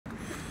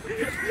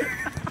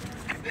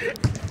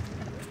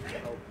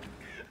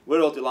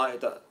We're all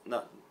delighted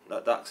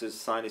that Dax has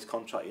signed his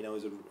contract. You know,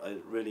 he's a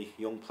really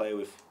young player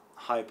with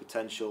high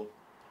potential.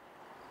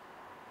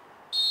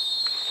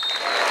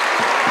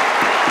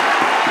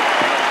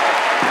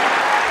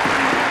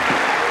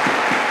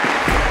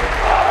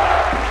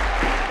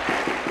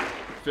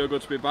 Feel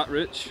good to be back,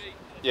 Rich?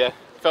 Yeah,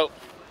 felt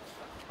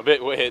a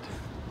bit weird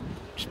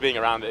just being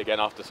around it again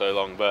after so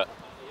long, but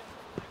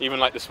even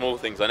like the small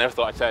things, I never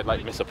thought I'd say I'd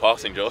like miss a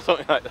passing drill or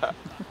something like that.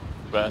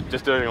 But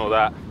just doing all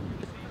that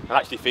and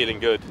actually feeling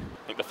good.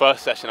 I think the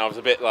first session I was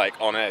a bit like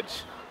on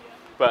edge,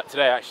 but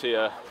today actually,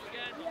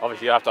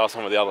 obviously you have to ask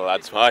some of the other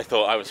lads, but I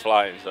thought I was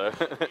flying, so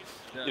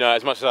you know,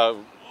 as much as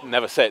I'll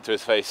never say it to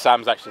his face,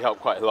 Sam's actually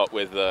helped quite a lot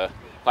with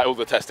like all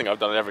the testing I've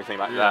done and everything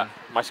like that.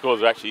 My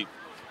scores are actually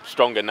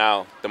stronger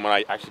now than when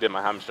I actually did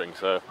my hamstring,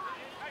 so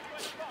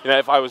you know,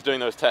 if I was doing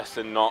those tests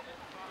and not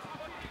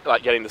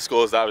like getting the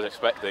scores that I was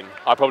expecting,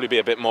 I'd probably be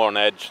a bit more on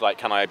edge, like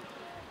can I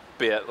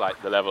be at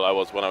like the level I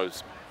was when I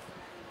was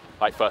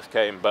like first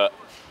came, but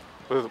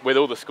with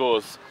all the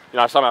scores, you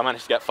know, I somehow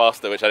managed to get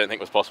faster, which I didn't think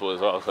was possible as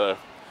well. So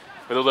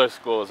with all those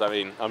scores, I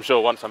mean, I'm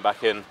sure once I'm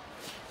back in,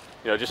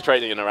 you know, just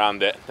training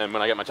around it, then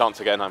when I get my chance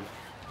again,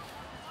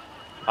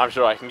 I'm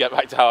sure I can get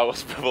back to how I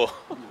was before.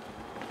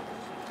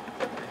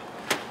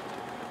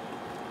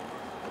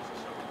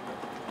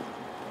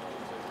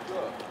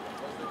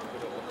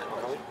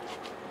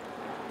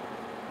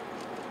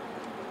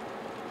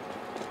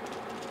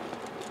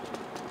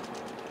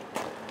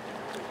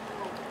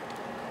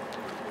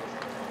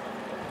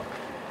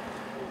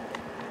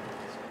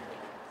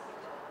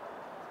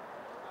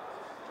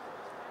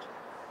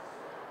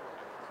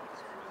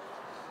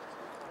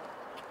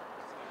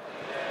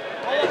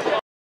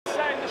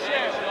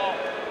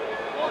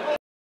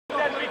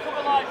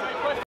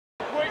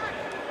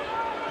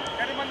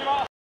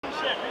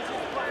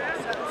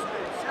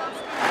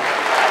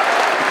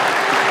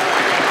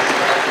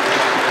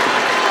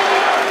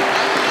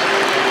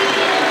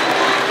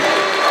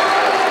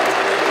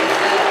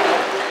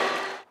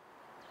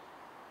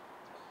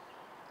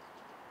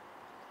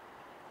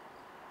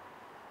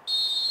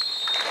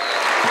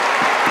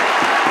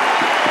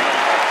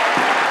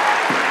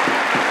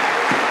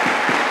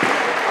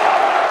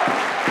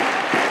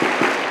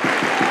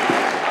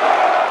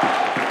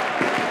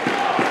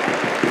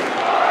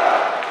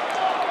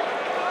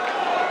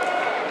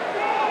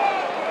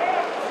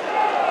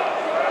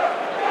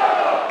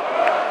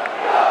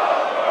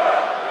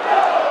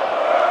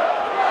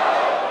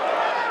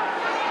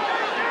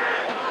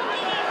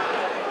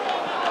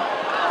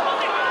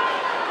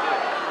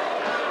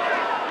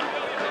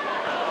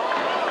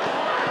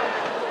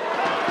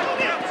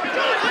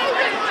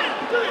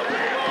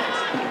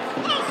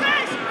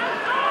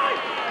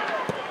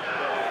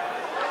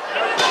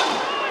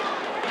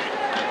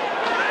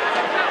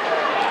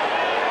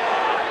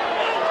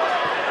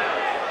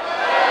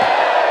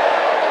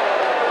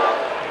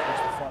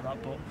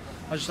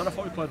 I just said I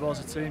thought we played well as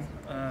a team.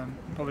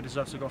 Probably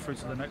deserved to go through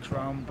to the next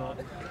round, but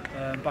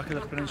back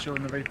at the Peninsula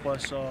in the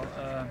replay, so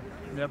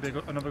yeah, it'll be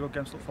another good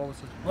game to look forward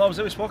to. Well,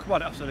 we spoke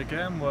about it after the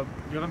game. We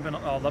haven't been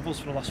at our levels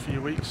for the last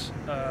few weeks,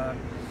 and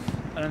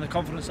then the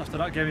confidence after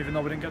that game, even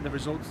though we didn't get the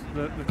results,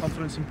 the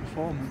confidence in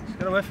performance.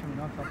 Get away from me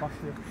now, I'll pass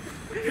you.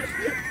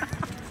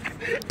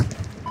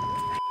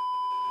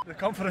 The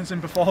confidence in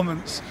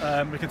performance,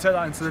 we can take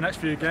that into the next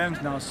few games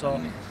now.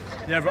 So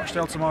yeah,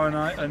 Rochdale tomorrow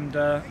night, and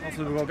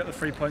hopefully we'll get the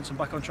 3 points and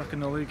back on track in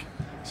the league.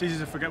 It's easy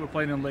to forget we're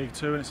playing in League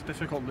 2, and it's a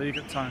difficult league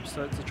at times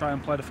to try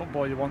and play the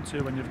football you want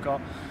to when you've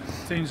got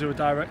teams who are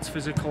direct,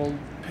 physical,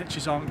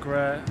 pitches aren't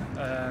great,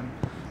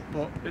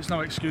 but it's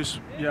no excuse.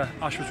 Yeah,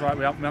 Ash was right,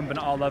 we haven't been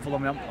at our level,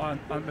 and we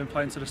haven't been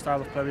playing to the style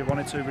of play we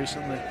wanted to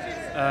recently.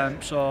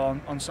 So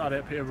on Saturday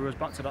at Peterborough was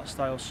back to that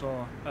style.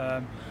 So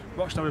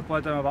Rochdale, we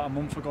played them about a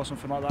month ago,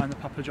 something like that, in the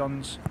Papa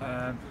John's.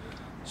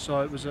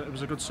 So it was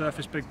a good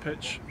surface, big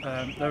pitch.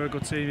 They're a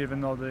good team,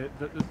 even though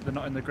they're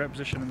not in the great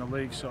position in the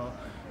league. So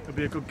it'll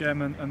be a good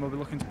game, and we'll be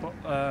looking to put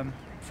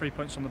 3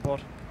 points on the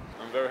board.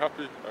 I'm very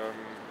happy.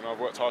 You know, I've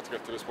worked hard to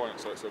get to this point,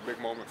 so it's a big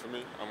moment for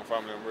me and my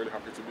family. I'm really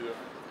happy to be here.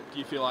 Do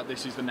you feel like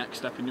this is the next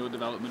step in your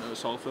development at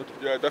Salford?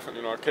 Yeah,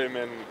 definitely. You know, I came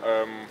in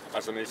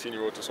as an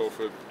 18-year-old to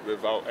Salford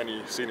without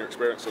any senior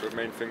experience, so the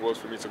main thing was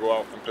for me to go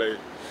out and play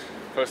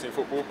first team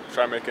football,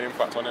 try and make an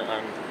impact on it,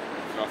 and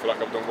you know, I feel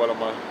like I've done well on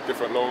my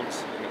different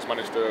loans, and it's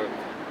managed to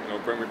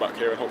bring me back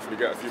here and hopefully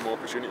get a few more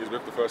opportunities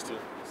with the first team.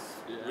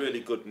 Yeah. Really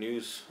good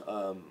news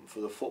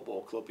for the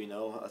football club. You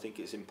know, I think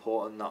it's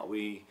important that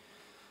we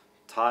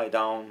tie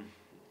down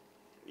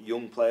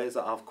young players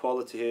that have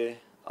quality here.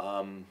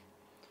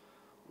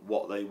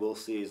 What they will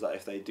see is that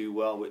if they do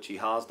well, which he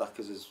has,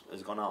 Dacker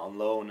has gone out on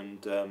loan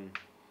and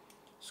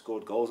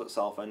scored goals at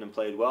Southend and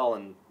played well,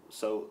 and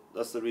so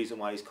that's the reason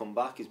why he's come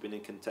back. He's been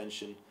in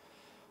contention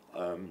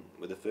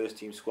with the first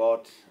team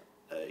squad.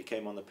 He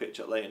came on the pitch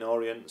at Leyton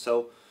Orient.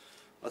 So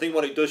I think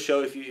what it does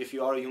show, if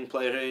you are a young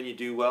player here and you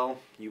do well,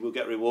 you will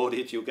get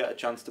rewarded. You'll get a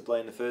chance to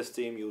play in the first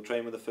team. You'll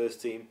train with the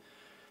first team.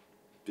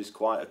 There's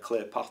quite a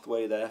clear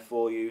pathway there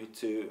for you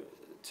to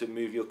to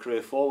move your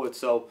career forward.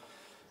 So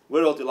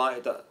we're all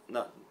delighted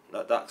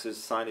that Dax has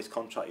signed his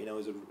contract. You know,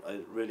 he's a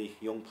really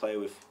young player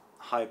with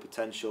high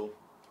potential,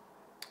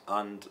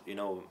 and you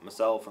know,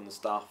 myself and the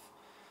staff,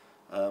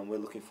 we're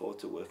looking forward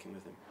to working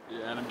with him.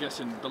 Yeah, and I'm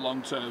guessing the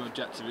long-term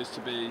objective is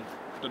to be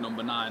the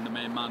number 9, the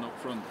main man up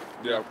front.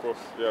 Yeah, of course.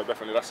 Yeah,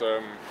 definitely. That's you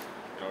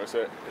know,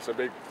 it's a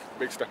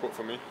big step up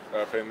for me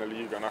playing the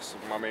league, and that's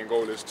my main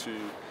goal, is to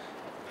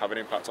have an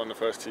impact on the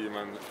first team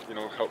and, you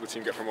know, help the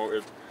team get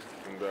promoted.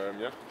 And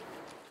yeah.